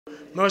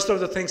Most of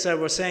the things I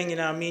was saying in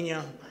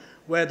Armenia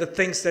were the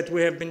things that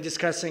we have been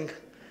discussing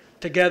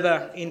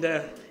together in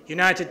the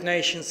United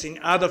Nations, in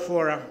other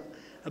fora,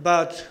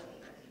 about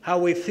how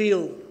we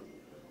feel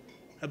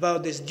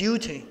about this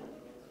duty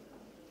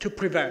to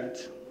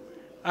prevent.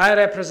 I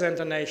represent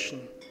a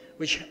nation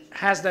which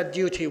has that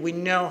duty. We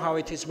know how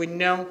it is. We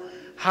know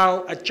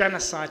how a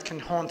genocide can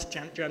haunt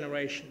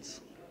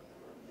generations.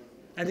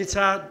 And it's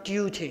our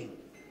duty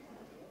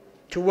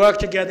to work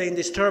together in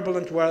this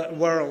turbulent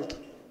world,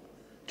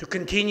 to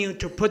continue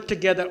to put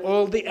together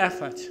all the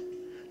effort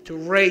to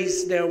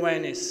raise the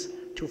awareness,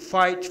 to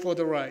fight for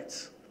the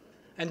rights,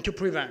 and to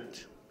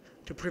prevent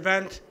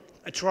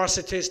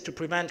atrocities, to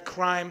prevent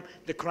crime,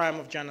 the crime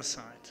of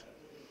genocide.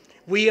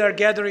 We are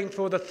gathering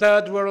for the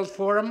Third World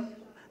Forum,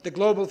 the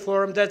global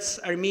forum. That's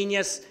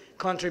Armenia's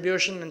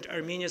contribution and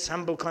Armenia's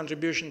humble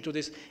contribution to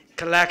this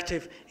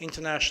collective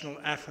international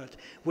effort.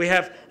 We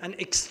have an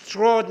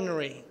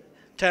extraordinary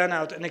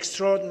turnout, an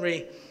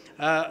extraordinary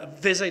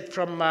visit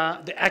from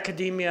the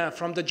academia,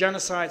 from the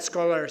genocide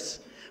scholars,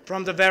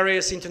 from the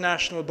various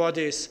international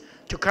bodies,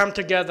 to come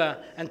together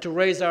and to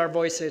raise our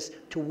voices,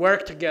 to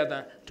work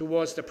together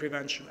towards the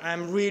prevention. I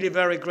am really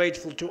very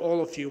grateful to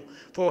all of you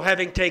for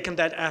having taken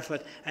that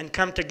effort and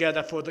come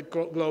together for the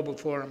Global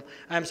Forum.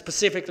 I am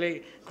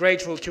specifically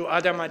grateful to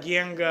Adam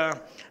Adieng,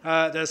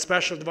 the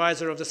Special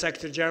Advisor of the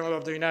Secretary General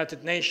of the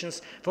United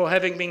Nations, for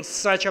having been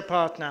such a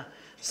partner,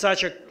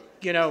 such a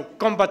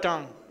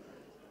combatant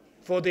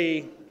for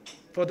the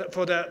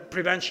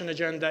prevention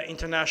agenda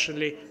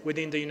internationally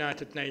within the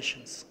United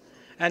Nations.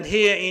 And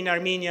here in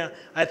Armenia,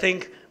 I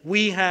think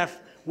we have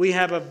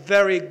a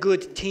very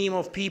good team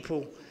of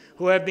people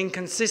who have been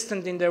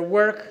consistent in their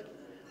work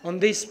on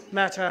this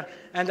matter.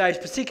 And I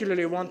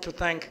particularly want to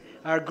thank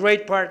our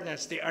great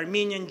partners, the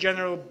Armenian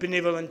General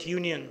Benevolent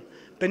Union.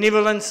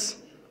 Benevolence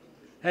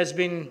has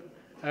been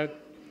a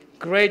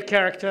great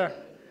character.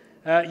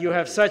 You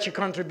have such a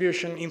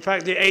contribution. In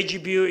fact, the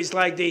AGBU is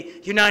like the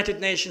United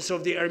Nations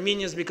of the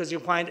Armenians, because you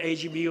find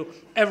AGBU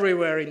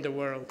everywhere in the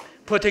world,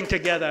 putting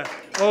together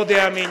all the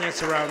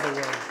Armenians around the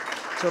world.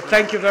 So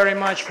thank you very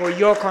much for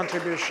your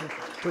contribution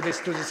to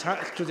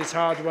this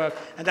hard work.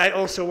 And I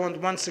also want,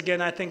 once again,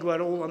 I think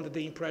we're all under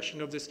the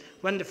impression of this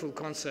wonderful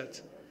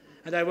concert.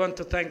 And I want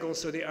to thank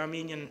also the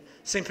Armenian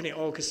Symphony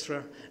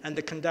Orchestra and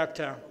the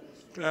conductor,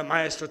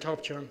 Maestro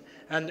Topchan,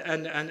 and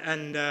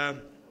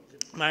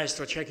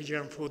Maestro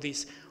Yacoubian, for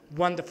this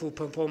wonderful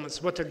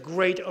performance. What a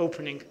great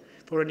opening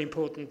for an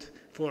important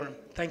forum.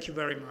 Thank you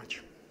very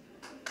much.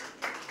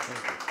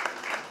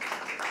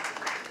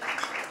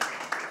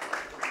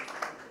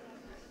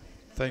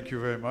 Thank you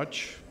very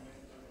much.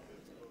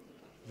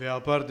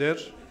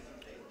 Veaparder,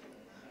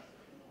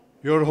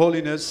 Your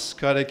Holiness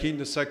Karakin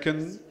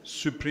II,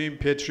 Supreme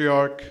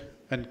Patriarch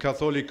and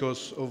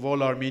Catholicos of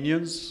all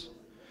Armenians,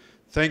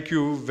 thank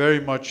you very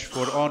much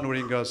for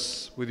honoring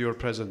us with your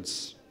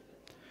presence.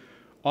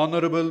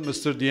 Honorable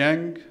Mr.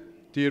 Dieng,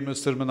 dear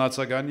Mr.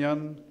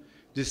 Mnatsakanyan,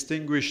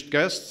 distinguished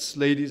guests,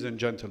 ladies and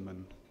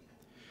gentlemen.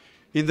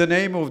 In the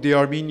name of the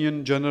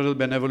Armenian General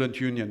Benevolent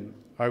Union,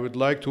 I would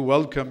like to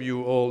welcome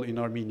you all in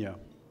Armenia.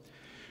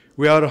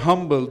 We are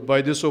humbled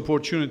by this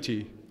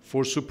opportunity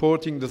for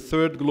supporting the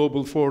Third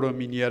Global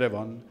Forum in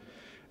Yerevan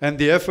and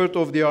the effort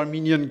of the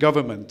Armenian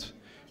government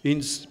in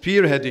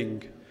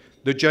spearheading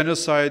the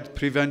genocide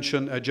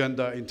prevention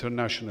agenda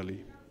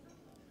internationally.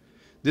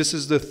 This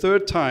is the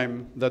third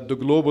time that the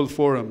Global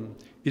Forum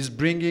is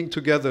bringing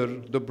together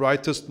the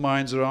brightest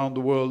minds around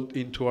the world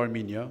into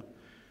Armenia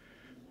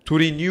to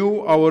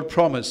renew our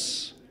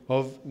promise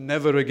of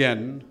never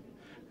again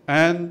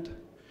and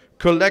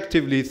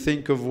collectively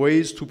think of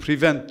ways to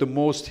prevent the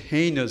most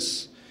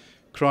heinous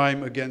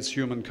crime against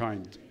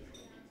humankind.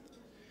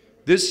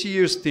 This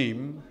year's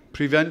theme,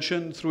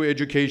 Prevention Through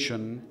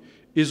Education,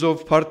 is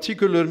of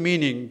particular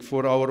meaning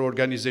for our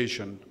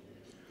organization.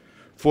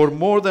 For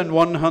more than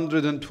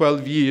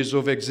 112 years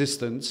of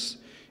existence,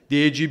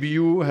 the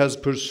AGBU has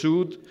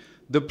pursued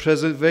the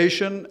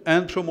preservation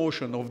and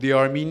promotion of the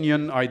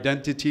Armenian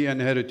identity and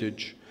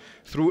heritage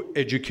through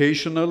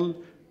educational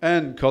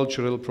and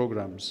cultural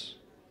programs.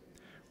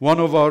 One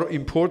of our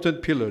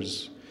important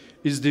pillars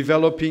is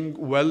developing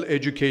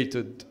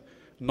well-educated,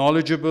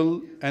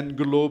 knowledgeable, and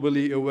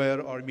globally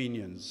aware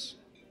Armenians.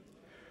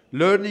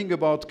 Learning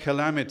about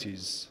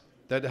calamities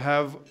that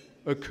have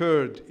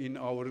occurred in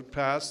our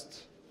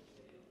past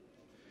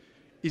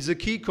is a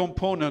key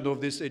component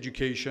of this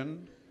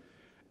education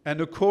and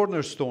a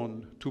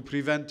cornerstone to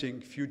preventing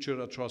future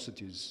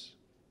atrocities.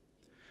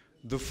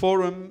 The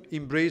forum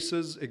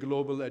embraces a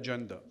global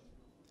agenda.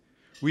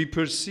 We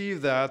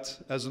perceive that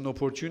as an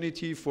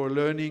opportunity for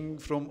learning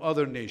from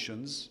other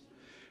nations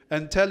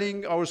and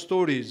telling our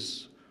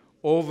stories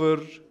over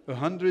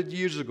 100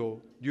 years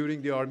ago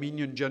during the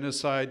Armenian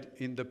genocide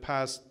in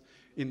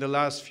the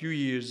last few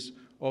years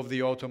of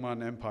the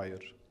Ottoman Empire.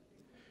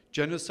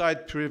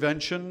 Genocide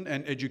prevention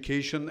and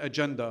education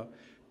agenda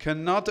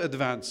cannot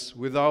advance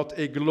without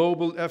a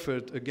global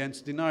effort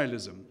against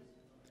denialism.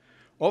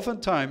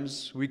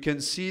 Oftentimes, we can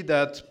see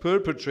that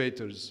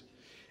perpetrators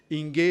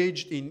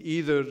engaged in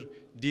either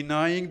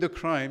denying the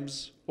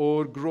crimes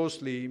or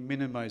grossly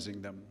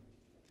minimizing them.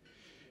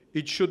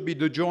 It should be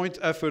the joint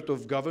effort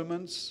of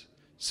governments,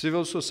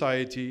 civil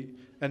society,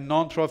 and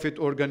non-profit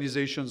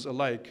organizations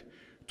alike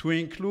to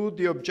include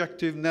the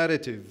objective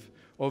narrative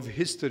of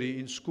history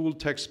in school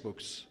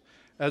textbooks,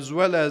 as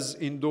well as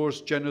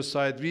endorse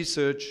genocide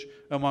research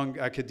among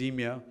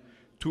academia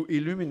to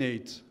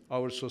illuminate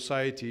our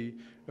society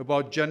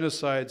about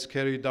genocides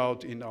carried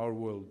out in our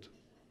world.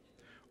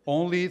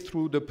 Only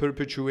through the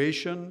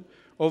perpetuation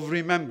of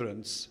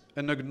remembrance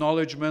and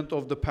acknowledgement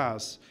of the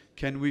past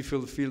can we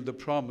fulfill the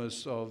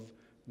promise of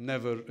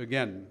never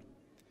again.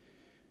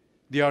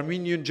 The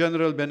Armenian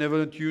General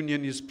Benevolent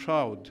Union is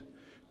proud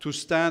to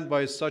stand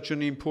by such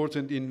an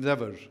important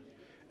endeavor,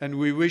 and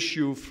we wish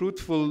you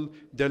fruitful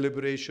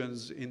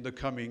deliberations in the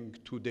coming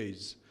 2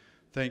 days.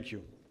 Thank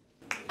you.